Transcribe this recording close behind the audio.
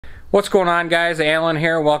What's going on, guys? Alan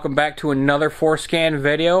here. Welcome back to another Forscan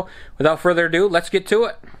video. Without further ado, let's get to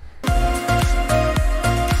it.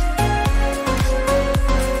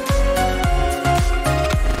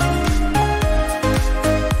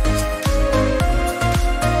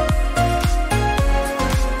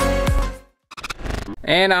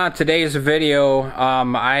 And on today's video,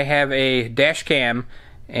 I have a dash cam,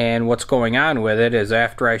 and what's going on with it is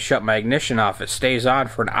after I shut my ignition off, it stays on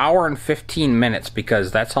for an hour and 15 minutes because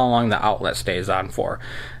that's how long the outlet stays on for.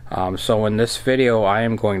 So in this video, I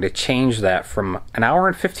am going to change that from an hour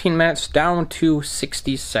and 15 minutes down to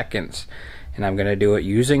 60 seconds. And I'm going to do it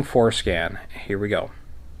using Forscan. Here we go.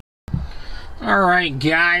 Alright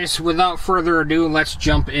guys, without further ado, let's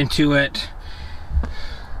jump into it.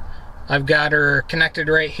 I've got her connected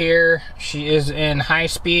right here. She is in high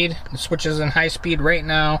speed. The switch is in high speed right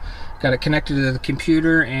now. Got it connected to the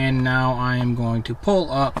computer, and now I am going to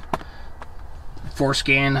pull up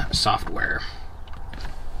Forscan software.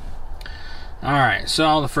 Alright,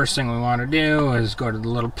 so the first thing we want to do is go to the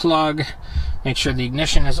little plug, make sure the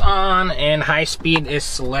ignition is on and high speed is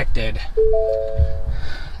selected.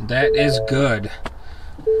 That is good.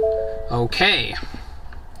 Okay.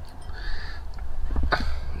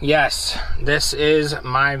 Yes, this is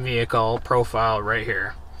my vehicle profile right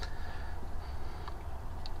here.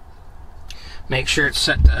 Make sure it's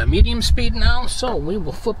set to medium speed now, so we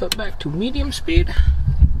will flip it back to medium speed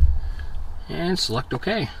and select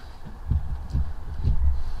OK.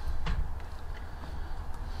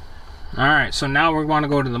 Alright, so now we want to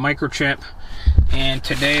go to the microchip, and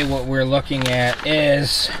today what we're looking at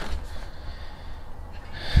is,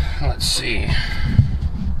 let's see,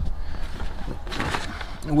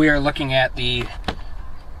 we are looking at the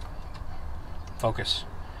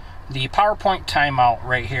the PowerPoint timeout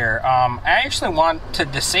right here. I actually want to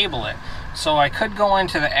disable it, so I could go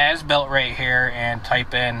into the as-built right here and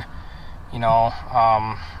type in, you know,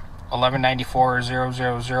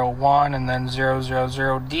 1194.0001 and then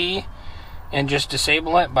 000D and just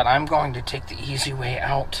disable it, but I'm going to take the easy way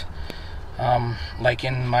out, like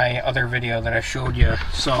in my other video that I showed you.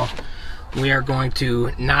 So we are going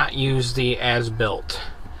to not use the as-built.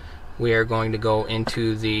 We are going to go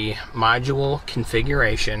into the module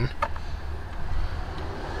configuration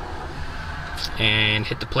and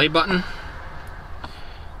hit the play button.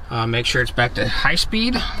 Make sure it's back to high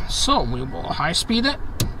speed. So we will high speed it.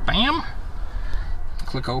 Bam.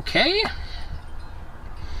 Click OK.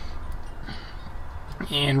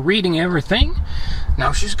 And reading everything.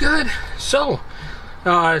 Now she's good. So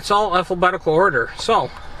it's all alphabetical order. So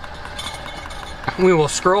we will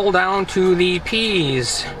scroll down to the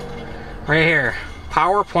P's right here,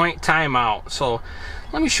 PowerPoint timeout. So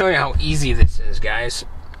let me show you how easy this is, guys.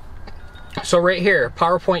 So right here,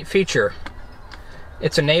 PowerPoint feature,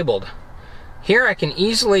 it's enabled. Here I can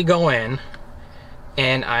easily go in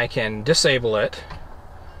and I can disable it.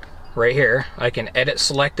 Right here I can edit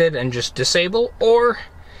selected and just disable, or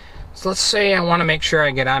so let's say I want to make sure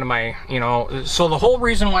I get out of my, you know, so the whole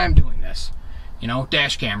reason why I'm doing this, you know,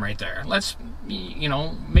 dash cam right there. Let's, you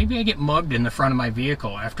know, maybe I get mugged in the front of my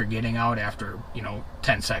vehicle after getting out after, you know,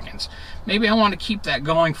 10 seconds. Maybe I want to keep that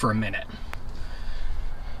going for a minute.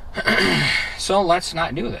 So let's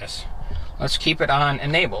not do this. Let's keep it on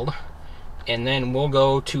enabled, and then we'll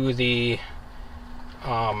go to the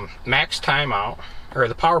max timeout, or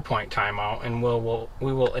the PowerPoint timeout, and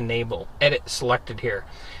we will enable edit selected here.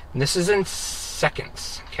 And this is in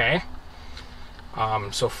seconds, okay?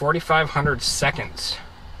 So 4,500 seconds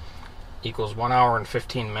equals 1 hour and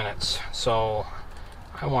 15 minutes. So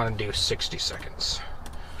I want to do 60 seconds.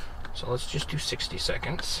 So let's just do 60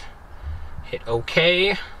 seconds. Hit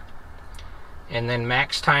OK. And then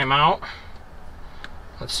max timeout.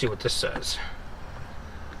 Let's see what this says.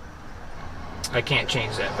 I can't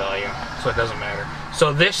change that value, so it doesn't matter.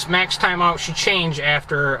 So this max timeout should change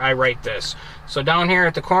after I write this. So down here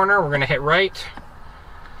at the corner, we're going to hit write.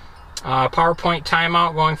 PowerPoint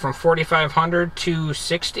timeout going from 4,500 to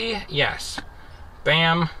 60. Yes.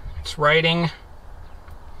 Bam. It's writing.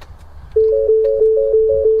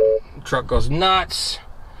 Truck goes nuts.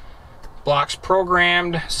 Blocks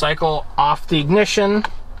programmed. Cycle off the ignition.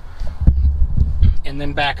 And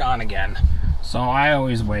then back on again. So I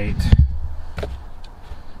always wait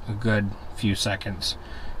a good few seconds.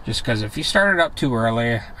 Just because if you start it up too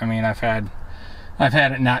early, I mean, I've had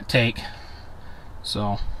it not take.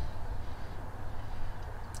 So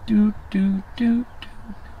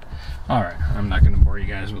alright, I'm not going to bore you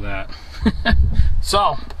guys with that.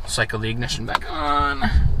 So, cycle the ignition back on,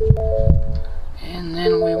 and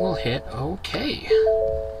then we will hit OK.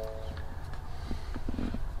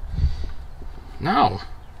 Now,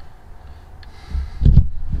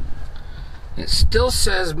 It still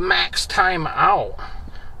says max time out.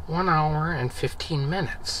 1 hour and 15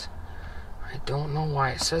 minutes. I don't know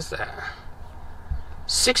why it says that.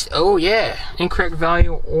 Oh yeah, incorrect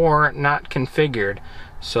value or not configured.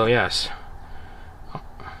 So yes. I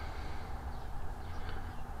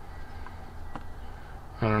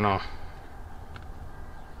don't know.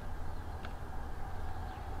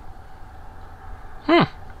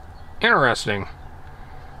 Interesting.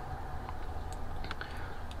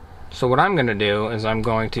 So what I'm going to do is I'm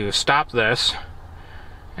going to stop this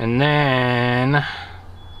and then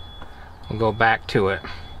we'll go back to it.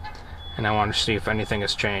 And I want to see if anything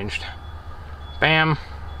has changed. Bam.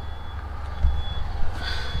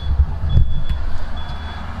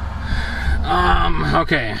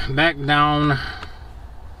 Okay, back down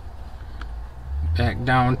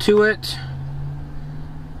to it.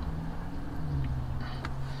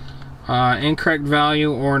 Incorrect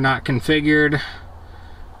value or not configured.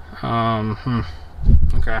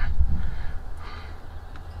 Okay.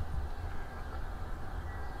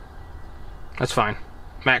 That's fine.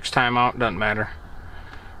 Max timeout, doesn't matter.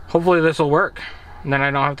 Hopefully this will work, and then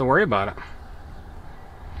I don't have to worry about it.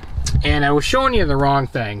 And I was showing you the wrong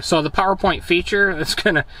thing. So the PowerPoint feature, it's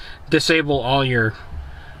gonna disable all your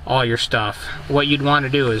stuff. What you'd want to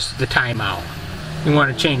do is the timeout. You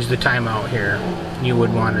want to change the timeout here. You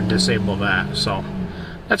would want to disable that. So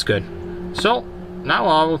that's good. So now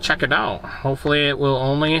I will check it out. Hopefully it will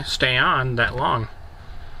only stay on that long.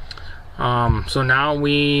 So now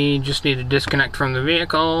we just need to disconnect from the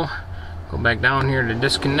vehicle. Go back down here to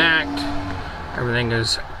disconnect. Everything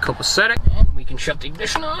is copacetic. And we can shut the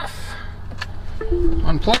ignition off.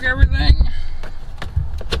 Unplug everything.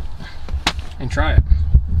 And try it.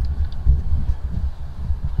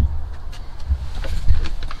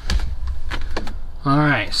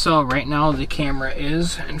 Alright, so right now the camera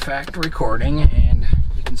is in fact recording, and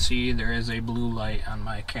you can see there is a blue light on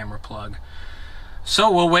my camera plug.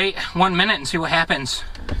 So we'll wait 1 minute and see what happens.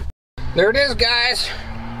 There it is, guys.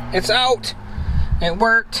 It's out. It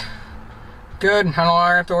worked. Good. I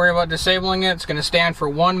don't have to worry about disabling it. It's going to stand for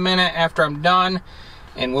 1 minute after I'm done,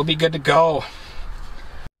 and we'll be good to go.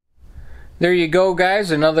 There you go, guys.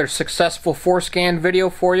 Another successful Forscan video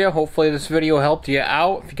for you. Hopefully this video helped you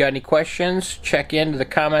out. If you got any questions, check into the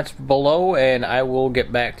comments below and I will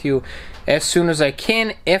get back to you as soon as I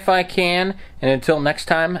can, if I can. And until next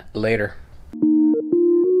time, later.